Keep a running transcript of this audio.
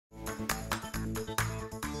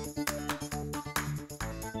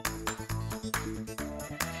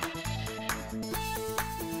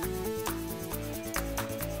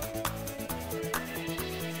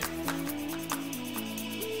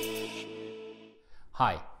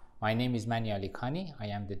Hi, my name is Mani Ali Khani. I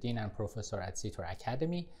am the Dean and Professor at CTOR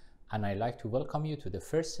Academy, and I'd like to welcome you to the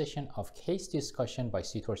first session of Case Discussion by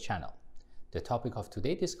CTOR channel. The topic of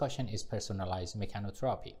today's discussion is personalized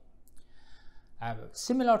mechanotherapy.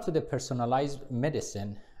 Similar to the personalized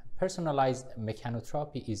medicine, personalized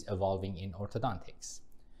mechanotherapy is evolving in orthodontics.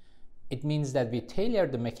 It means that we tailor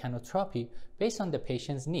the mechanotherapy based on the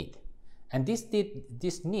patient's need. And this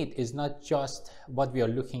need is not just what we are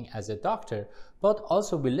looking as a doctor, but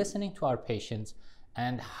also we're listening to our patients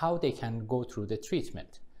and how they can go through the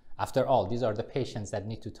treatment. After all, these are the patients that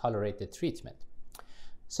need to tolerate the treatment.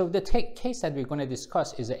 So the case that we're going to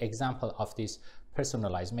discuss is an example of this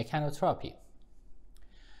personalized mechanotherapy.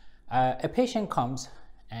 A patient comes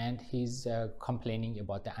and he's complaining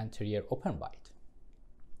about the anterior open bite.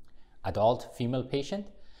 Adult female patient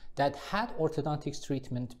that had orthodontics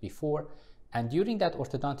treatment before, and during that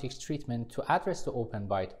orthodontics treatment, to address the open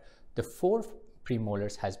bite, the 4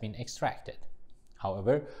 premolars has been extracted.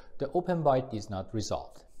 However, the open bite is not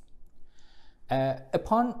resolved.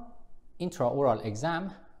 Upon intraoral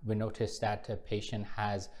exam, we noticed that a patient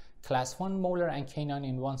has class 1 molar and canine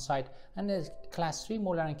in one side and a class 3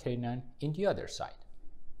 molar and canine in the other side.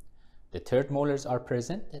 The 3rd molars are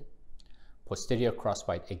present, posterior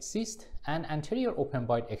crossbite exists, and anterior open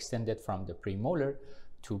bite extended from the premolar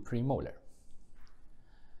to premolar.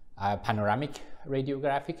 Panoramic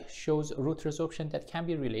radiographic shows root resorption that can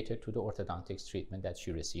be related to the orthodontics treatment that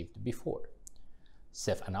she received before.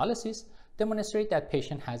 Ceph analysis demonstrates that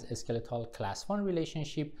patient has a skeletal class 1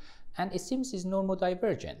 relationship and it seems is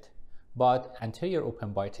normodivergent, but anterior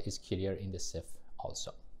open bite is clear in the Ceph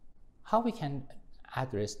also. How we can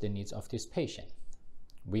address the needs of this patient?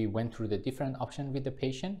 We went through the different options with the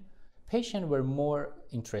patient. Patients were more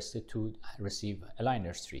interested to receive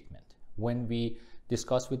aligners treatment. When we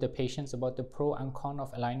discussed with the patients about the pro and con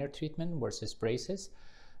of aligner treatment versus braces,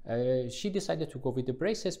 she decided to go with the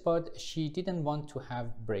braces, but she didn't want to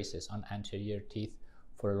have braces on anterior teeth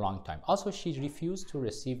for a long time. Also, she refused to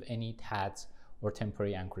receive any TADs or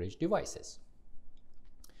temporary anchorage devices.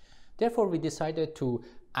 Therefore, we decided to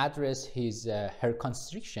address her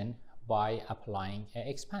constriction by applying an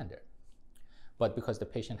expander. But because the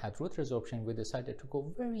patient had root resorption, we decided to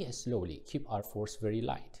go very slowly, keep our force very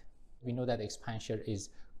light. We know that expansion is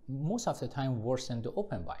most of the time worse than the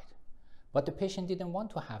open bite. But the patient didn't want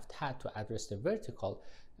to have TAD to address the vertical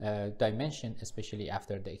dimension, especially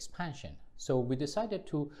after the expansion. So we decided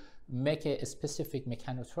to make a specific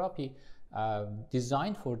mechanotherapy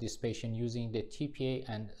designed for this patient using the TPA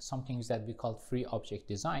and some things that we call free object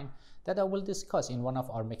design that I will discuss in one of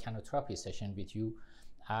our mechanotherapy sessions with you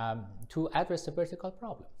to address the vertical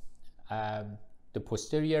problem. The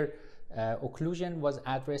posterior occlusion was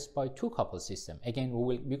addressed by 2-couple system. Again,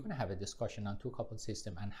 we're going to have a discussion on 2-couple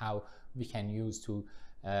system and how we can use to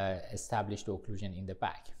establish the occlusion in the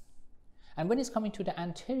back. And when it's coming to the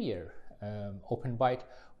anterior open bite,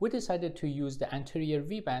 we decided to use the anterior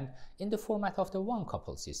V-band in the format of the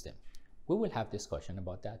 1-couple system. We will have discussion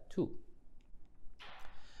about that too.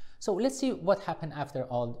 So let's see what happened after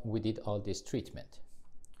we did all this treatment.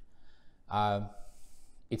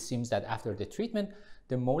 It seems that after the treatment,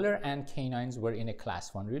 the molar and canines were in a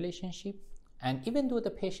class 1 relationship, and even though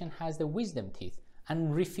the patient has the wisdom teeth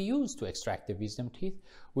and refused to extract the wisdom teeth,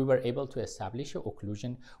 we were able to establish an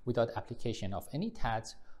occlusion without application of any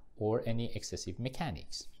TADs or any excessive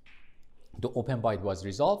mechanics. The open bite was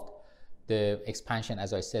resolved. The expansion,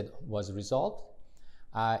 as I said, was resolved.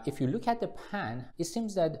 If you look at the pan, it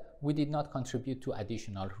seems that we did not contribute to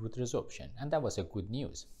additional root resorption, and that was a good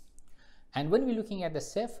news. And when we're looking at the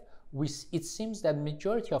Ceph, it seems that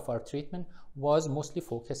majority of our treatment was mostly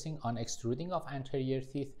focusing on extruding of anterior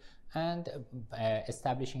teeth and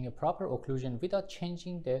establishing a proper occlusion without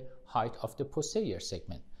changing the height of the posterior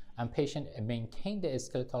segment. And patient maintained the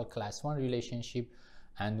skeletal class 1 relationship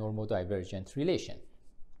and normodivergent relation.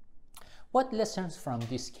 What lessons from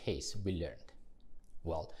this case we learned?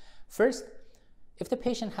 Well, first, if the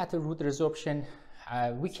patient had a root resorption,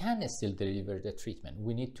 we can still deliver the treatment.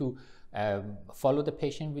 We need to follow the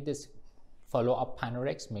patient with this follow-up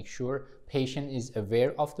panorex, make sure patient is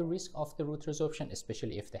aware of the risk of the root resorption,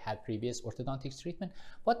 especially if they had previous orthodontics treatment,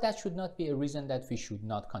 but that should not be a reason that we should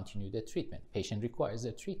not continue the treatment. Patient requires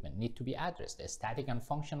the treatment, need to be addressed, the aesthetic and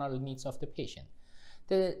functional needs of the patient.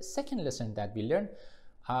 The second lesson that we learned,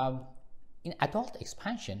 in adult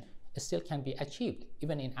expansion, still can be achieved,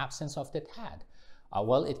 even in absence of the TAD.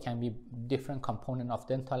 Well, it can be different component of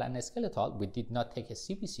dental and skeletal. We did not take a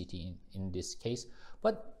CBCT in this case,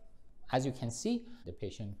 but as you can see, the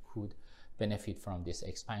patient could benefit from this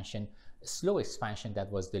expansion, slow expansion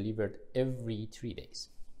that was delivered every 3 days.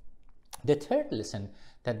 The third lesson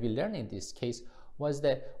that we learned in this case was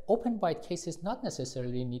that open bite cases not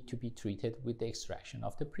necessarily need to be treated with the extraction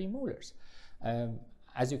of the premolars.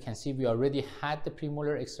 As you can see, we already had the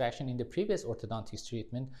premolar extraction in the previous orthodontics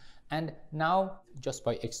treatment, and now just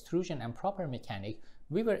by extrusion and proper mechanic,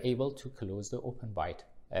 we were able to close the open bite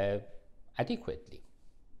adequately.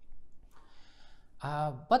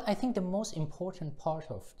 But I think the most important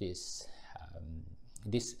part of this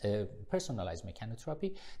personalized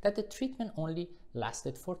mechanotherapy, that the treatment only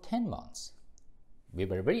lasted for 10 months. We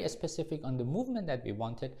were very specific on the movement that we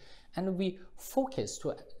wanted, and we focused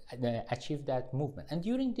to achieve that movement. And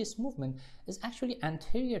during this movement, is actually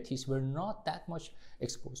anterior teeth were not that much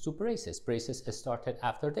exposed to braces. Braces started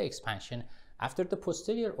after the expansion, after the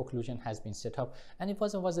posterior occlusion has been set up, and it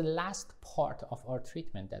was the last part of our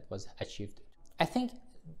treatment that was achieved. I think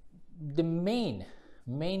the main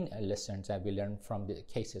lessons that we learned from the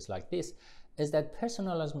cases like this is that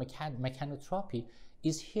personalized mechanotherapy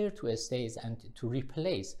is here to stay and to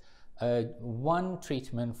replace one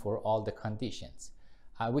treatment for all the conditions.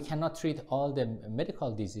 We cannot treat all the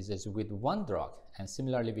medical diseases with one drug, and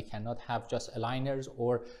similarly we cannot have just aligners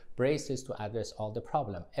or braces to address all the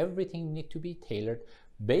problem. Everything needs to be tailored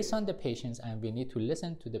based on the patients, and we need to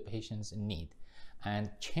listen to the patient's need and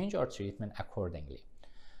change our treatment accordingly.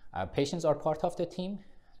 Patients are part of the team,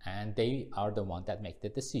 and they are the ones that make the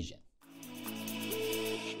decision.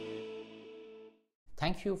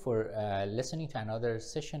 Thank you for listening to another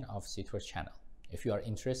session of CTOR channel. If you are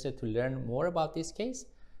interested to learn more about this case,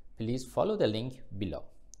 please follow the link below.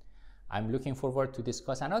 I'm looking forward to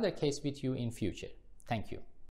discuss another case with you in future. Thank you.